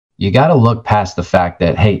you got to look past the fact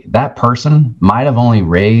that, hey, that person might have only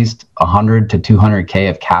raised 100 to 200K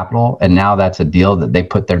of capital. And now that's a deal that they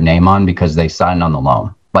put their name on because they signed on the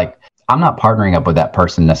loan. Like, I'm not partnering up with that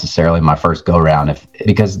person necessarily my first go round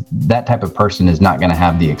because that type of person is not going to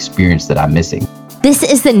have the experience that I'm missing. This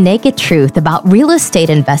is the naked truth about real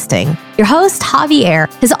estate investing. Your host, Javier,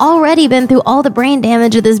 has already been through all the brain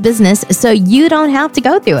damage of this business, so you don't have to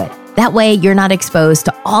go through it. That way, you're not exposed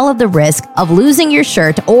to all of the risk of losing your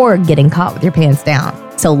shirt or getting caught with your pants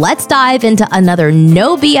down. So let's dive into another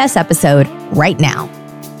no BS episode right now.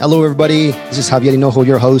 Hello, everybody. This is Javier Hinojo,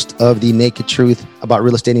 your host of The Naked Truth about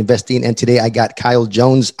real estate investing. And today I got Kyle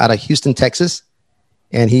Jones out of Houston, Texas.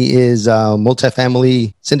 And he is a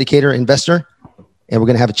multifamily syndicator investor. And we're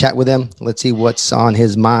going to have a chat with him. Let's see what's on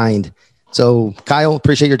his mind. So, Kyle,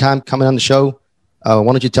 appreciate your time coming on the show. Why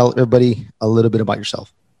don't you tell everybody a little bit about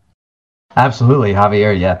yourself? Absolutely,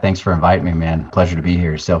 Javier. Yeah, thanks for inviting me, man. Pleasure to be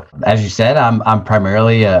here. So, as you said, I'm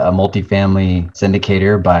primarily a multifamily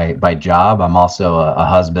syndicator by job. I'm also a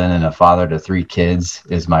husband and a father to 3 kids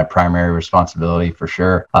is my primary responsibility for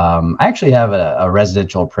sure. I actually have a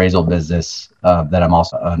residential appraisal business that I'm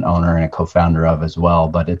also an owner and a co-founder of as well,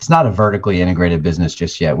 but it's not a vertically integrated business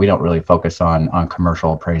just yet. We don't really focus on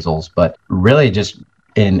commercial appraisals, but really just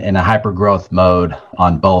in a hyper growth mode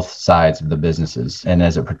on both sides of the businesses. And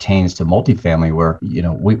as it pertains to multifamily, where,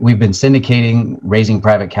 we've been syndicating, raising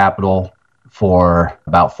private capital for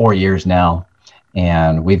about 4 years now.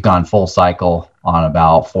 And we've gone full cycle on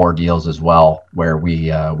about 4 deals as well, where we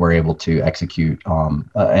were able to execute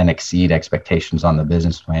and exceed expectations on the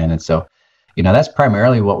business plan. And so, that's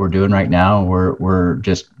primarily what we're doing right now. We're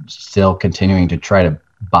just still continuing to try to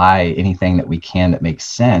buy anything that we can that makes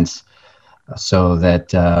sense, so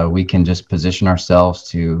that we can just position ourselves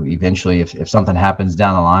to eventually, if something happens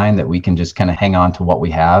down the line, that we can just kind of hang on to what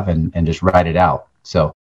we have and just ride it out.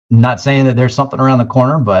 So not saying that there's something around the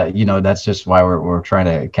corner, but, that's just why we're trying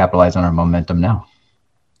to capitalize on our momentum now.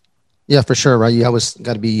 Yeah, for sure. Right. You always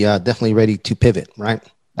got to be definitely ready to pivot, right?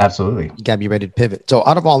 Absolutely. You got to be ready to pivot. So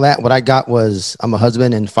out of all that, what I got was I'm a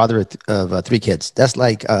husband and father of 3 kids. That's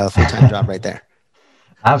like a full-time job right there.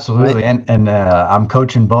 Absolutely. Right. And I'm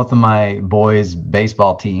coaching both of my boys'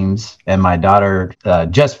 baseball teams, and my daughter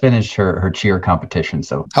just finished her cheer competition.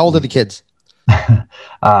 So how old are the kids?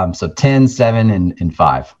 So 10, 7, and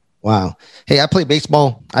 5. Wow. Hey, I played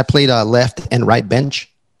baseball. I played left and right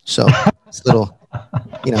bench. So it's little,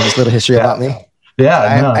 this little history about me.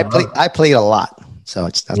 Yeah. I played a lot. So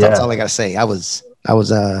that's all I got to say. I was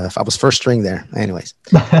first string there. Anyways,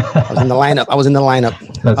 I was in the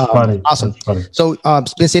lineup. That's funny. Awesome. That's funny. So,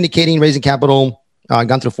 been syndicating, raising capital,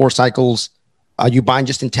 gone through 4 cycles. Are you buying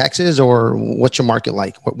just in Texas, or what's your market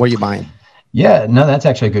like? Where are you buying? Yeah, no, that's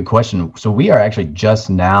actually a good question. So we are actually just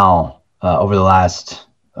now, over the last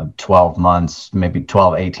 12 months, maybe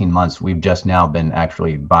 12, 18 months, we've just now been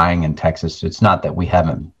actually buying in Texas. It's not that we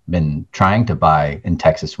haven't been trying to buy in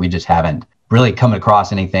Texas. We just haven't really come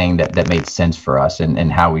across anything that made sense for us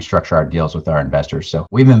and how we structure our deals with our investors. So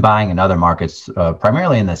we've been buying in other markets,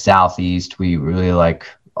 primarily in the Southeast. We really like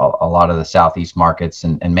a lot of the Southeast markets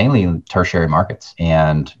and mainly tertiary markets.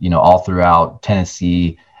 And, all throughout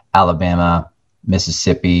Tennessee, Alabama,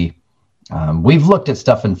 Mississippi. We've looked at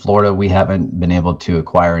stuff in Florida. We haven't been able to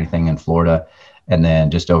acquire anything in Florida. And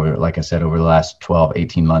then just like I said, over the last 12,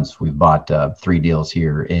 18 months, we've bought 3 deals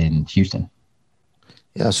here in Houston.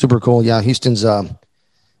 Yeah, super cool. Yeah, Houston's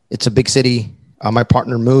it's a big city. My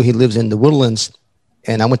partner Moo, he lives in the Woodlands,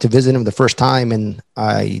 and I went to visit him the first time, and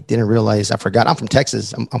I didn't realize, I forgot. I'm from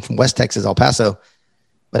Texas. I'm from West Texas, El Paso,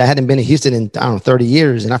 but I hadn't been to Houston in 30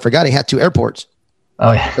 years, and I forgot he had 2 airports.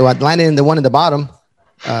 Oh yeah. So I landed in the one in the bottom,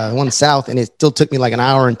 one south, and it still took me like an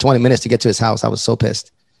hour and 20 minutes to get to his house. I was so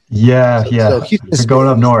pissed. Yeah. So you're going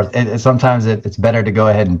up north. Sometimes it's better to go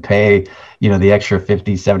ahead and pay, the extra $50,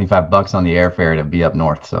 $75 on the airfare to be up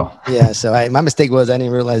north. So yeah. So my mistake was I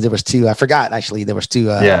didn't realize there was 2. I forgot actually there was 2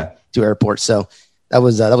 airports. So that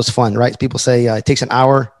was fun, right? People say it takes an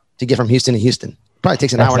hour to get from Houston to Houston. Probably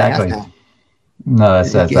takes an hour and a half now. No,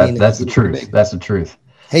 that's the truth. That's the truth.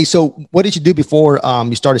 Hey, so what did you do before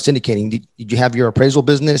you started syndicating? Did you have your appraisal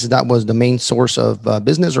business? That was the main source of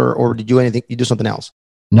business, or did you do something else?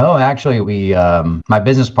 No, actually, my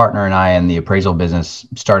business partner and I in the appraisal business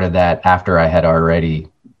started that after I had already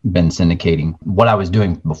been syndicating. What I was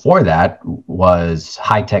doing before that was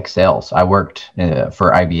high-tech sales. I worked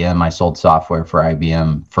for IBM. I sold software for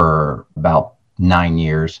IBM for about 9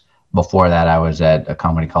 years. Before that, I was at a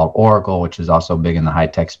company called Oracle, which is also big in the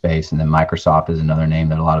high-tech space. And then Microsoft is another name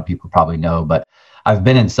that a lot of people probably know. But I've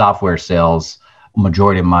been in software sales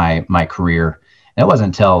majority of my career. And it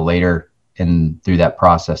wasn't until later and through that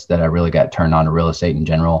process that I really got turned on to real estate in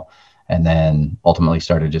general, and then ultimately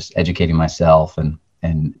started just educating myself, and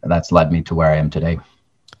that's led me to where I am today.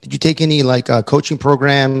 Did you take any like coaching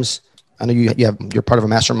programs? I know you're part of a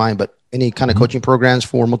mastermind, but any kind of coaching programs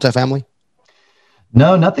for multifamily?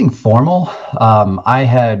 No, nothing formal. I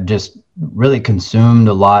had just really consumed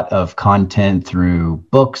a lot of content through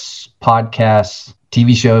books, podcasts,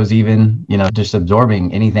 TV shows, even, just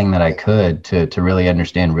absorbing anything that I could to really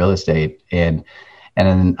understand real estate. And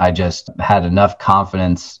then I just had enough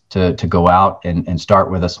confidence to go out and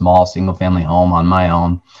start with a small single family home on my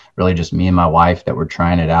own, really just me and my wife that were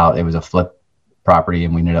trying it out. It was a flip property,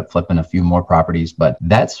 and we ended up flipping a few more properties, but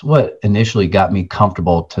that's what initially got me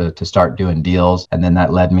comfortable to start doing deals. And then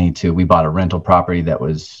that led me to, we bought a rental property that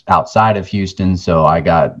was outside of Houston. So I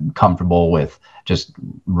got comfortable with just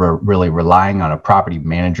really relying on a property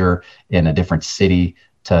manager in a different city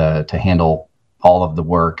to handle all of the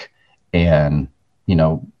work. And,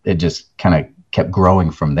 it just kind of kept growing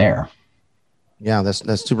from there. Yeah,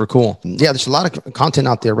 that's super cool. Yeah, there's a lot of content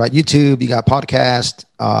out there, right? YouTube, you got podcast.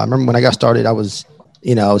 I remember when I got started, I was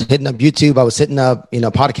hitting up YouTube, I was hitting up,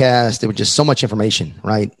 podcast. There was just so much information,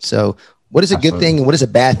 right? So what is a good thing and what is a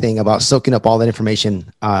bad thing about soaking up all that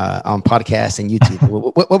information on podcasts and YouTube?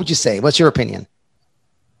 What would you say? What's your opinion?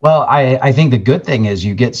 Well, I think the good thing is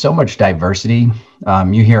you get so much diversity.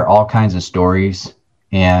 You hear all kinds of stories,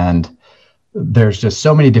 and there's just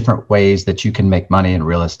so many different ways that you can make money in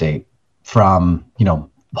real estate, from,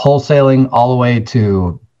 wholesaling all the way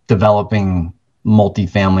to developing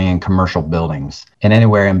multifamily and commercial buildings and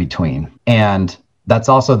anywhere in between. And that's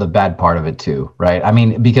also the bad part of it too, right? I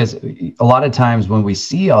mean, because a lot of times when we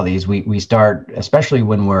see all these, we start, especially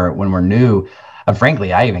when we're new, and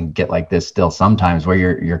frankly, I even get like this still sometimes, where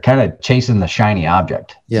you're kind of chasing the shiny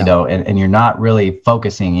object, and you're not really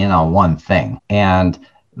focusing in on one thing. And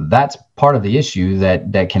that's part of the issue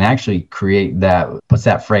that can actually create that, what's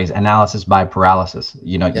that phrase, analysis by paralysis.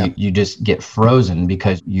 You just get frozen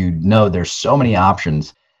because there's so many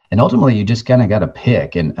options, and ultimately you just kind of got to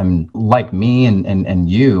pick. And like me and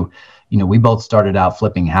you, we both started out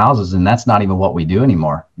flipping houses, and that's not even what we do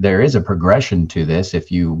anymore. There is a progression to this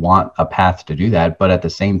if you want a path to do that, but at the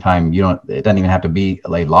same time, it doesn't even have to be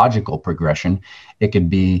a logical progression. It could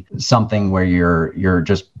be something where you're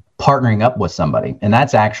just partnering up with somebody. And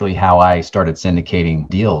that's actually how I started syndicating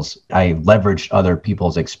deals. I leveraged other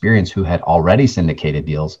people's experience who had already syndicated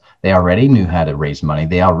deals. They already knew how to raise money.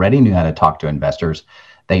 They already knew how to talk to investors.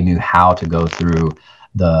 They knew how to go through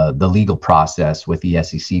the legal process with the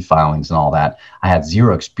SEC filings and all that. I had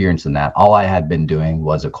zero experience in that. All I had been doing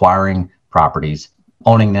was acquiring properties,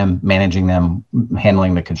 owning them, managing them,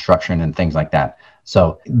 handling the construction and things like that.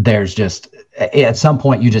 So there's just, at some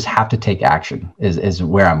point, you just have to take action is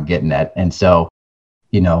where I'm getting at. And so,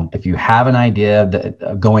 if you have an idea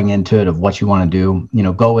that going into it of what you want to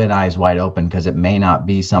do, go in eyes wide open, because it may not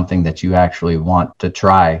be something that you actually want to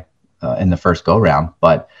try in the first go round.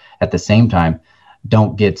 But at the same time,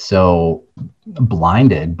 don't get so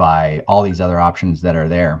blinded by all these other options that are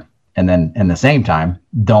there. And then in the same time,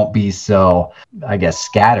 don't be so, I guess,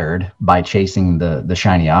 scattered by chasing the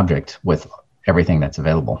shiny object with everything that's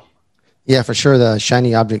available. Yeah, for sure. The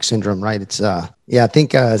shiny object syndrome, right? It's, I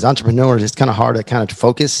think as entrepreneurs, it's kind of hard to kind of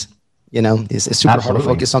focus, it's super hard to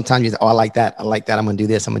focus. Sometimes you think, I like that. I'm going to do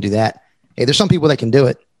this. I'm going to do that. Hey, there's some people that can do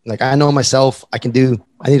it. Like I know myself, I need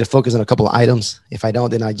to focus on a couple of items. If I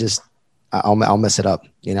don't, then I'll mess it up,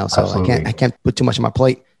 so Absolutely. I can't put too much on my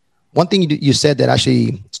plate. One thing you said that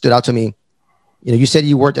actually stood out to me, you said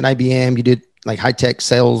you worked at IBM, you did like high tech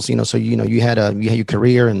sales, so, you had your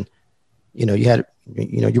career, and,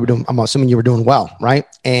 you were doing, I'm assuming you were doing well. Right.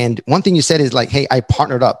 And one thing you said is like, hey, I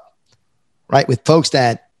partnered up, right, with folks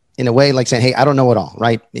that in a way, like saying, hey, I don't know it all.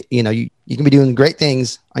 Right. You can be doing great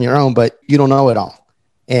things on your own, but you don't know it all.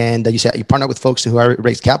 And you said you partnered with folks who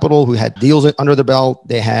raised capital, who had deals under their belt.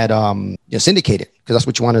 They had syndicated, because that's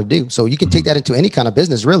what you wanted to do. So you can take that into any kind of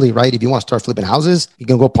business, really, right? If you want to start flipping houses, you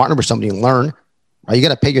can go partner with somebody and learn. Right? You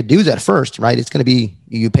got to pay your dues at first, right? It's going to be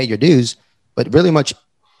you pay your dues, but pretty much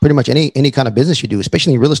any kind of business you do,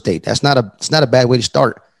 especially in real estate, it's not a bad way to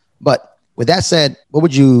start. But with that said, what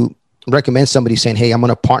would you recommend somebody saying, hey, I'm going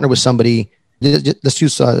to partner with somebody? Let's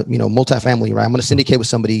use, multifamily, right? I'm going to syndicate with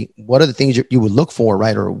somebody. What are the things you would look for,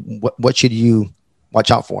 right? Or what should you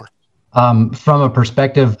watch out for? From a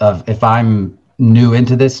perspective of if I'm new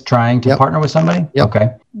into this, trying to partner with somebody. Yep.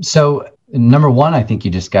 Okay. So number one, I think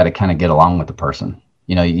you just got to kind of get along with the person.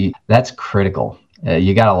 That's critical.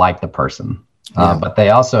 You got to like the person. But they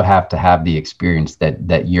also have to have the experience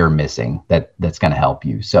that you're missing, that's going to help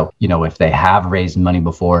you. So, if they have raised money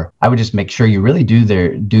before, I would just make sure you really do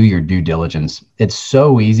your due diligence. It's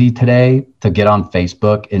so easy today to get on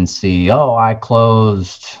Facebook and see, oh, I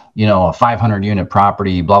closed, a 500 unit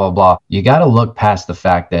property, blah, blah, blah. You got to look past the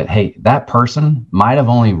fact that, hey, that person might have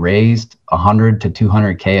only raised 100 to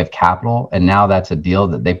 200K of capital. And now that's a deal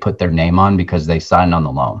that they put their name on because they signed on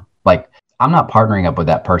the loan. Like, I'm not partnering up with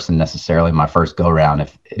that person necessarily my first go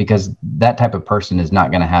round because that type of person is not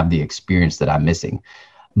going to have the experience that I'm missing.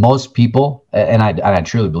 Most people, and I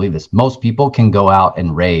truly believe this, most people can go out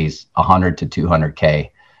and raise 100 to 200K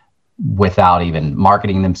without even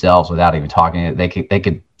marketing themselves, without even talking. They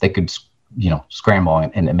could scramble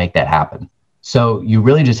and make that happen. So you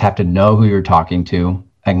really just have to know who you're talking to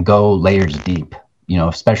and go layers deep.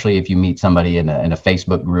 Especially if you meet somebody in a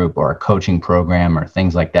Facebook group or a coaching program or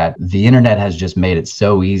things like that. The internet has just made it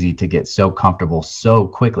so easy to get so comfortable so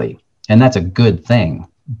quickly. And that's a good thing.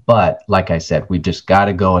 But like I said, we just got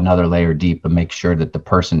to go another layer deep and make sure that the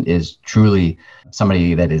person is truly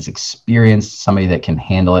somebody that is experienced, somebody that can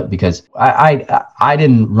handle it. Because I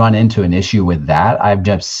didn't run into an issue with that. I've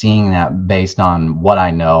just seen that based on what I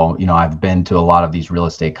know. I've been to a lot of these real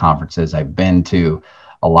estate conferences. I've been to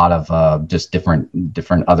a lot of just different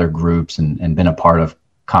other groups and been a part of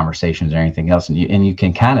conversations or anything else. And you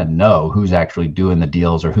can kind of know who's actually doing the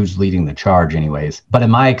deals or who's leading the charge anyways. But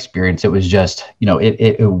in my experience, it was just,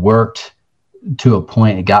 it worked to a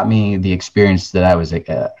point. It got me the experience that I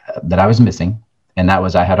was missing. And that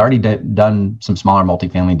was, I had already done some smaller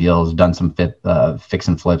multifamily deals, done some fix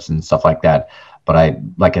and flips and stuff like that. But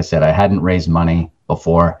like I said, I hadn't raised money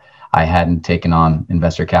before. I hadn't taken on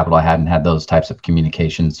investor capital. I hadn't had those types of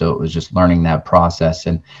communications. So it was just learning that process.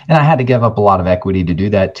 And I had to give up a lot of equity to do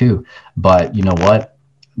that too. But you know what?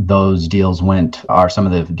 Those deals are some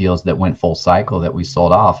of the deals that went full cycle that we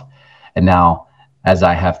sold off. And now as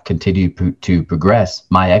I have continued to progress,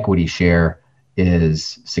 my equity share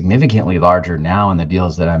is significantly larger now in the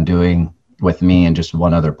deals that I'm doing with me and just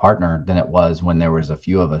one other partner than it was when there was a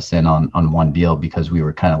few of us in on one deal, because we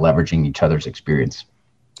were kind of leveraging each other's experience.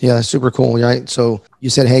 Yeah, that's super cool. Right. So you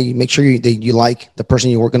said, hey, make sure you like the person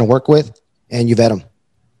you're going to work with and you vet them.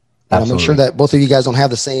 Make sure that both of you guys don't have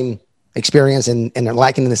the same experience and they're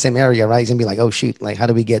lacking in the same area, right? He's going to be like, oh, shoot, like, how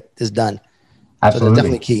do we get this done? Absolutely. So that's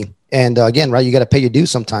definitely key. And again, right, you got to pay your dues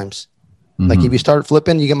sometimes. Mm-hmm. Like if you start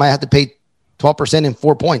flipping, you might have to pay 12% in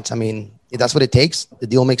 4 points. I mean, if that's what it takes, the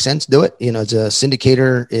deal makes sense, do it. It's a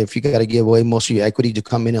syndicator. If you got to give away most of your equity to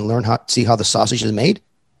come in and learn see how the sausage is made,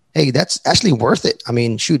 hey, that's actually worth it. I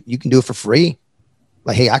mean, shoot, you can do it for free.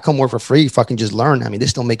 Like, hey, I come work for free. Fucking just learn. I mean,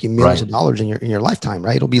 this will make you millions of dollars in your lifetime,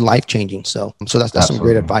 right? It'll be life changing. So that's some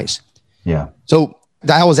great advice. Yeah. So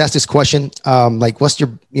I always ask this question, like, what's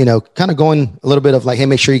your, kind of going a little bit of like, hey,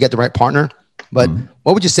 make sure you get the right partner. But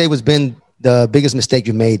what would you say was been the biggest mistake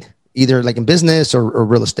you made, either like in business or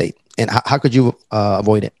real estate, and how could you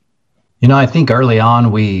avoid it? I think early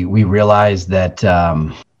on we realized that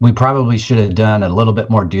we probably should have done a little bit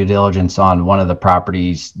more due diligence on one of the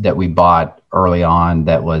properties that we bought early on.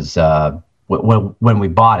 That was when we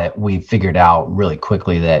bought it, we figured out really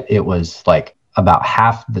quickly that it was like about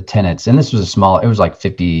half the tenants, and this was it was like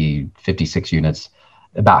 56 units.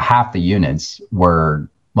 About half the units were,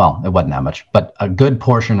 well, it wasn't that much, but a good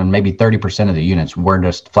portion, and maybe 30% of the units were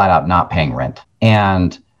just flat out not paying rent.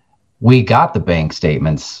 And we got the bank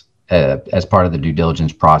statements as part of the due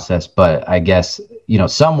diligence process, but I guess,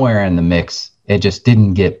 somewhere in the mix, it just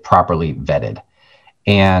didn't get properly vetted.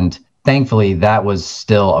 And thankfully, that was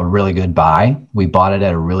still a really good buy. We bought it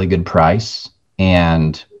at a really good price,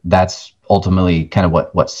 and that's ultimately kind of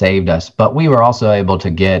what saved us. But we were also able to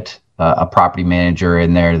get a property manager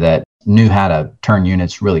in there that knew how to turn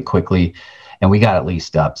units really quickly, and we got it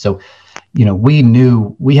leased up. So, we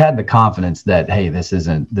knew, we had the confidence that, hey, this is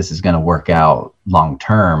going to work out long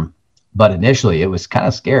term. But initially it was kind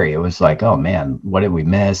of scary. It was like, oh man, what did we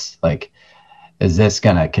miss? Like, is this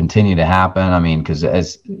going to continue to happen? I mean, because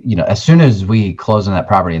as soon as we closed on that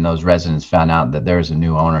property and those residents found out that there's a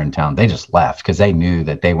new owner in town, they just left because they knew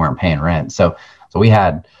that they weren't paying rent. So we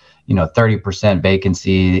had, 30%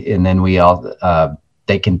 vacancy, and then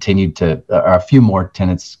they continued to, a few more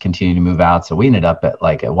tenants continued to move out. So we ended up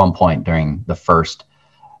at one point during the first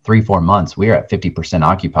 3-4 months, we were at 50%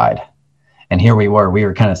 occupied. And here we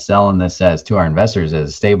were kind of selling this to our investors as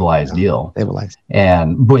a stabilized deal. Stabilized.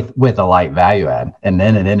 And with a light value add. And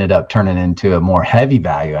then it ended up turning into a more heavy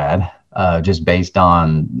value add, just based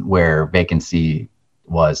on where vacancy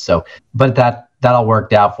was. So, but that all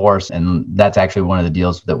worked out for us. And that's actually one of the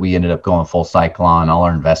deals that we ended up going full cycle on. All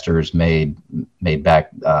our investors made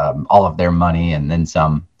back all of their money and then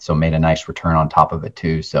some. So made a nice return on top of it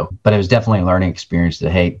too. So, but it was definitely a learning experience to,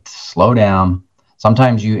 hey, slow down.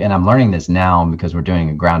 Sometimes and I'm learning this now because we're doing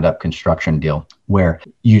a ground up construction deal where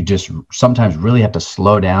you just sometimes really have to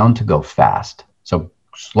slow down to go fast. So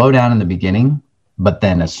slow down in the beginning, but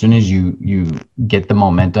then as soon as you get the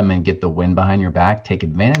momentum and get the wind behind your back, take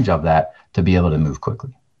advantage of that to be able to move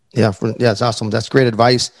quickly. Yeah. It's awesome. That's great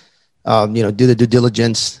advice. Do the due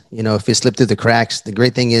diligence, if it slipped through the cracks. The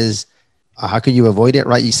great thing is, how can you avoid it,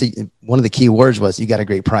 right? You see, one of the key words was you got a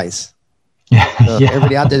great price. So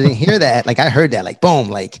everybody out there didn't hear that. Like I heard that, like, boom,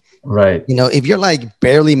 like, right. If you're like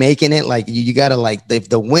barely making it, like you got to like, if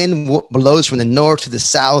the wind blows from the north to the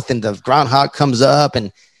south and the groundhog comes up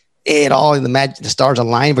and the stars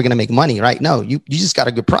align, we're going to make money, right? No, you just got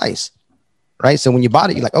a good price, right? So when you bought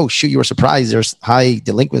it, you're like, oh shoot, you were surprised there's high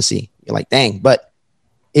delinquency. You're like, dang, but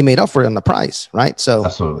it made up for it on the price, right? So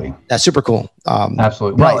absolutely, that's super cool.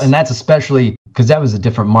 Absolutely. Well, and that's especially because that was a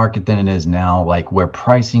different market than it is now. Like where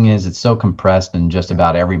pricing is, it's so compressed in just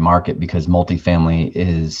about every market because multifamily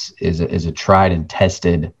is a tried and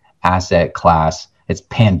tested asset class. It's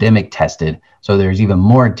pandemic tested, so there's even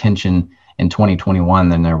more attention in 2021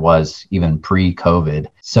 than there was even pre-COVID.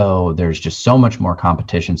 So there's just so much more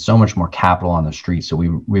competition, so much more capital on the street. So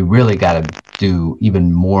we really got to do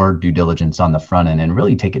even more due diligence on the front end and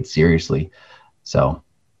really take it seriously. So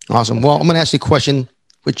awesome. Well, I'm going to ask you a question,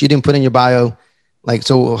 which you didn't put in your bio. Like,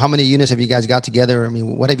 so how many units have you guys got together? I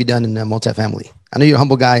mean, what have you done in multifamily? I know you're a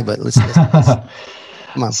humble guy, but listen.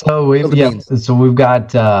 Come on. So we've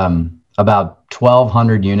got about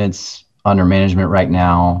 1,200 units under management right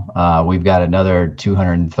now. We've got another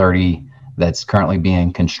 230 that's currently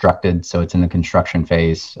being constructed. So it's in the construction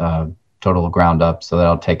phase, total ground up. So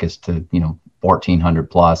that'll take us to,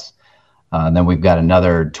 1,400 plus. Then we've got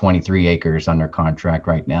another 23 acres under contract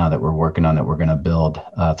right now that we're working on that we're going to build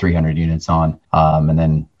 300 units on. And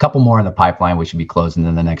then a couple more in the pipeline we should be closing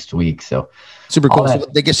in the next week. So super cool. So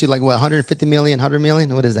they get you like what, 150 million, 100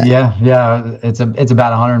 million? What is that? Yeah. It's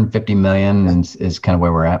about 150 million and is kind of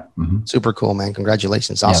where we're at. Mm-hmm. Super cool, man.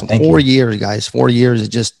 Congratulations. Awesome. Yeah, 4 years, guys. 4 years, it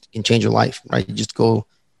just can change your life, right? You just go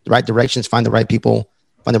the right directions, find the right people,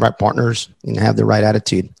 find the right partners, and have the right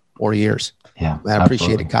attitude. 4 years. Yeah. Man, I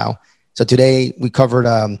appreciate it, Kyle. So today we covered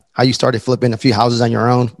how you started flipping a few houses on your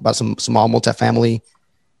own, about some small multifamily,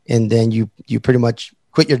 and then you pretty much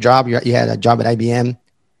quit your job. You had a job at IBM,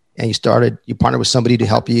 and you partnered with somebody to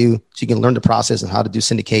help you so you can learn the process of how to do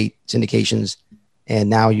syndications. And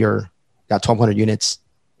now got 1,200 units,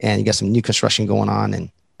 and you got some new construction going on,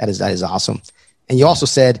 and that is awesome. And you also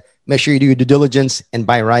said make sure you do your due diligence and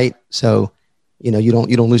buy right, so you don't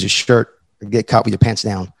lose your shirt or get caught with your pants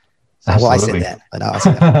down. Well, I said that, but I'll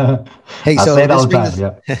say that. Hey, so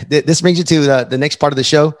this brings you to the next part of the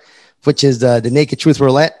show, which is the Naked Truth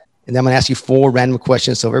Roulette. And I'm going to ask you 4 random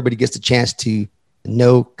questions so everybody gets the chance to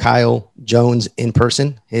know Kyle Jones in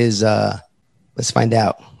person. Let's find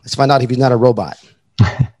out. Let's find out if he's not a robot.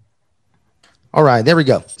 All right, there we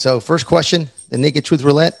go. So first question, the Naked Truth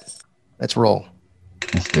Roulette. Let's roll.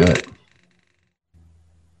 Let's do it.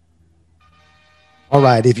 All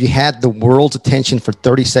right. If you had the world's attention for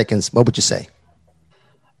 30 seconds, what would you say?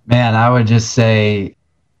 Man, I would just say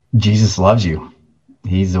Jesus loves you.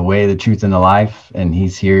 He's the way, the truth, and the life. And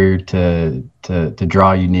he's here to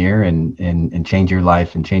draw you near and change your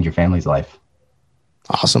life and change your family's life.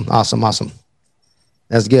 Awesome.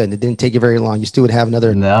 That's good. It didn't take you very long. You still would have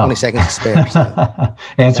another 20 seconds to spare. So.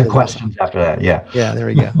 Answer questions after that. Yeah. Yeah, there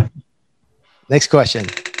we go. Next question.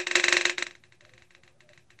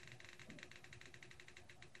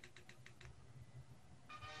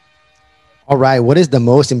 All right. What is the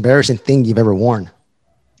most embarrassing thing you've ever worn?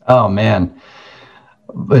 Oh, man.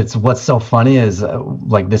 What's so funny is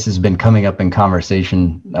like this has been coming up in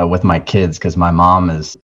conversation with my kids because my mom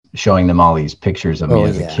is showing them all these pictures of me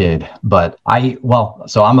as a kid. But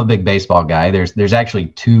so I'm a big baseball guy. There's actually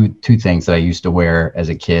two things that I used to wear as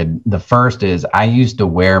a kid. The first is I used to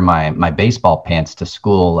wear my baseball pants to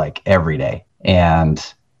school like every day.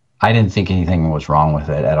 And I didn't think anything was wrong with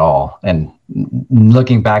it at all. And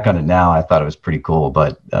looking back on it now, I thought it was pretty cool,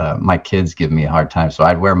 but my kids give me a hard time. So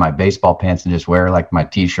I'd wear my baseball pants and just wear like my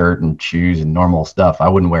t-shirt and shoes and normal stuff. I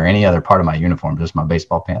wouldn't wear any other part of my uniform, just my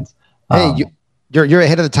baseball pants. Hey, you're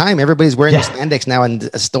ahead of the time. Everybody's wearing the spandex now in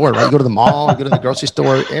a store, right? You go to the mall, you go to the grocery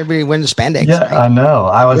store, everybody wearing the spandex. Yeah, right? I know.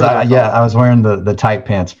 I was wearing the tight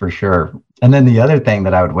pants for sure. And then the other thing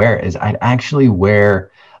that I would wear is I'd actually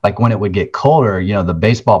wear, like when it would get colder, the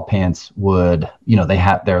baseball pants would, they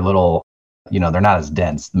have their little they're not as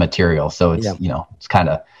dense material. So it's, Yeah. it's kind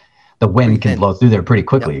of, the wind can blow through there pretty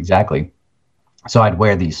quickly. Yep. Exactly. So I'd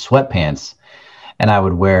wear these sweatpants, and I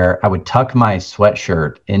would tuck my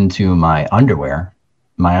sweatshirt into my underwear,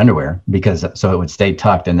 because so it would stay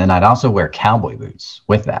tucked. And then I'd also wear cowboy boots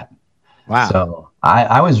with that. Wow. So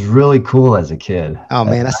I was really cool as a kid. Oh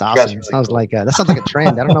man, that's awesome. Really sounds cool. That sounds like a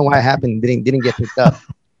trend. I don't know why it happened. Didn't get picked up.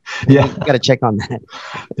 Yeah. You got to check on that.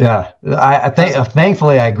 Yeah. I think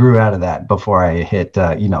thankfully I grew out of that before I hit,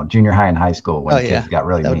 junior high and high school when kids got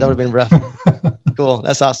really mean. That would have been rough. Cool.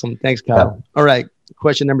 That's awesome. Thanks, Kyle. Yeah. All right.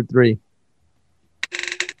 Question number 3.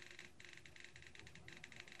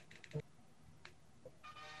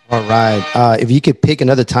 All right. If you could pick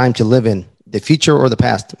another time to live in, the future or the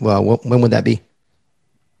past, well, when would that be?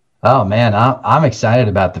 Oh man, I'm excited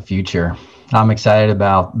about the future. I'm excited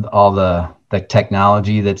about all the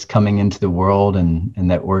technology that's coming into the world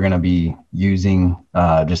and that we're going to be using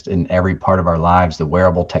just in every part of our lives. The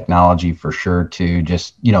wearable technology for sure too.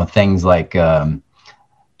 Just things like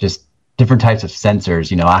just different types of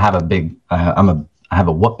sensors. I have I have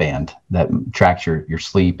a Whoop band that tracks your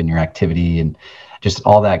sleep and your activity and just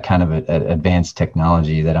all that kind of advanced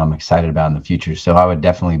technology that I'm excited about in the future. So I would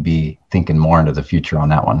definitely be thinking more into the future on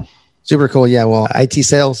that one. Super cool. Yeah. Well, IT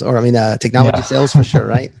sales technology sales for sure.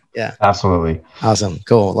 Right. Yeah. Absolutely. Awesome.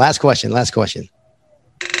 Cool. Last question. All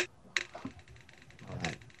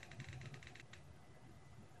right.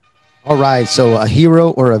 All right. So a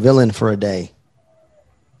hero or a villain for a day?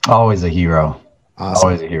 Always a hero. Awesome.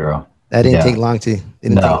 Always a hero. That didn't take long to.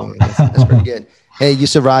 That's pretty good. Hey, you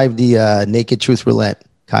survived the Naked Truth Roulette,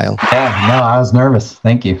 Kyle. Yeah, no, I was nervous.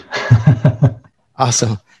 Thank you.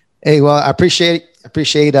 Awesome. Hey, well, I appreciate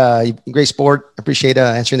great sport. I appreciate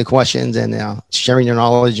answering the questions and sharing your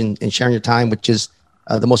knowledge and sharing your time, which is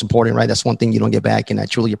the most important, right? That's one thing you don't get back, and I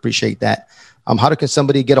truly appreciate that. How can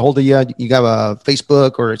somebody get a hold of you? You got a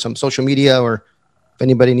Facebook or some social media, or if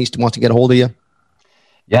anybody wants to get a hold of you?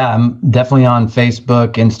 Yeah, I'm definitely on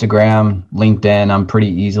Facebook, Instagram, LinkedIn. I'm pretty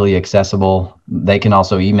easily accessible. They can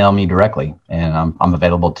also email me directly, and I'm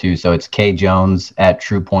available too. So it's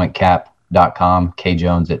kjones@truepointcap.com,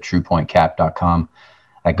 kjones@truepointcap.com.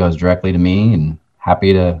 That goes directly to me, and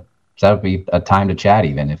happy to set up a time to chat,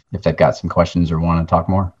 even if they've got some questions or want to talk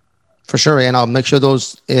more. For sure, and I'll make sure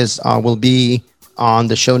those will be on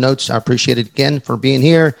the show notes. I appreciate it again for being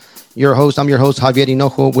here. I'm your host, Javier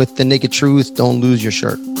Hinojo with The Naked Truth. Don't lose your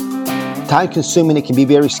shirt. Time consuming, it can be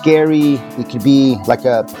very scary. It could be like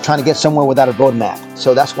trying to get somewhere without a roadmap.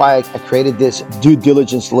 So that's why I created this due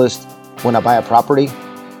diligence list when I buy a property.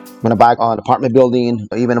 When I buy an apartment building,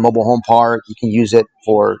 or even a mobile home park, you can use it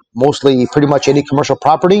for mostly pretty much any commercial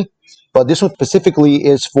property. But this one specifically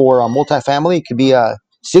is for a multifamily. It could be a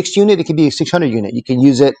 6 unit. It could be a 600 unit. You can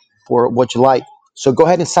use it for what you like. So go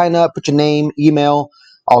ahead and sign up, put your name, email.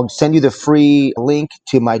 I'll send you the free link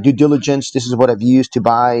to my due diligence. This is what I've used to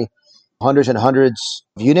buy hundreds and hundreds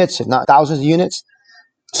of units, if not thousands of units.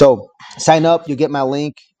 So sign up, you get my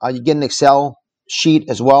link. You get an Excel sheet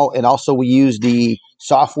as well. And also we use the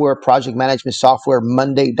software, project management software,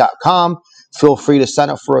 Monday.com. Feel free to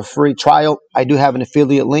sign up for a free trial. I do have an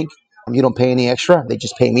affiliate link. You don't pay any extra. They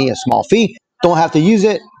just pay me a small fee. Don't have to use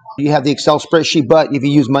it. You have the Excel spreadsheet, but if you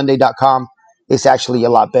use Monday.com, it's actually a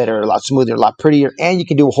lot better, a lot smoother, a lot prettier, and you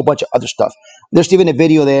can do a whole bunch of other stuff. There's even a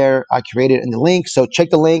video there I created in the link. So check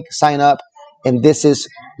the link, sign up, and this is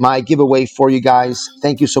my giveaway for you guys.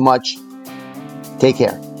 Thank you so much. Take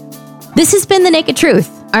care. This has been The Naked Truth.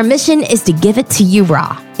 Our mission is to give it to you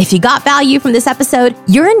raw. If you got value from this episode,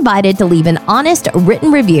 you're invited to leave an honest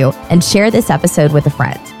written review and share this episode with a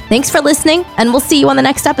friend. Thanks for listening, and we'll see you on the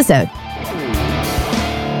next episode.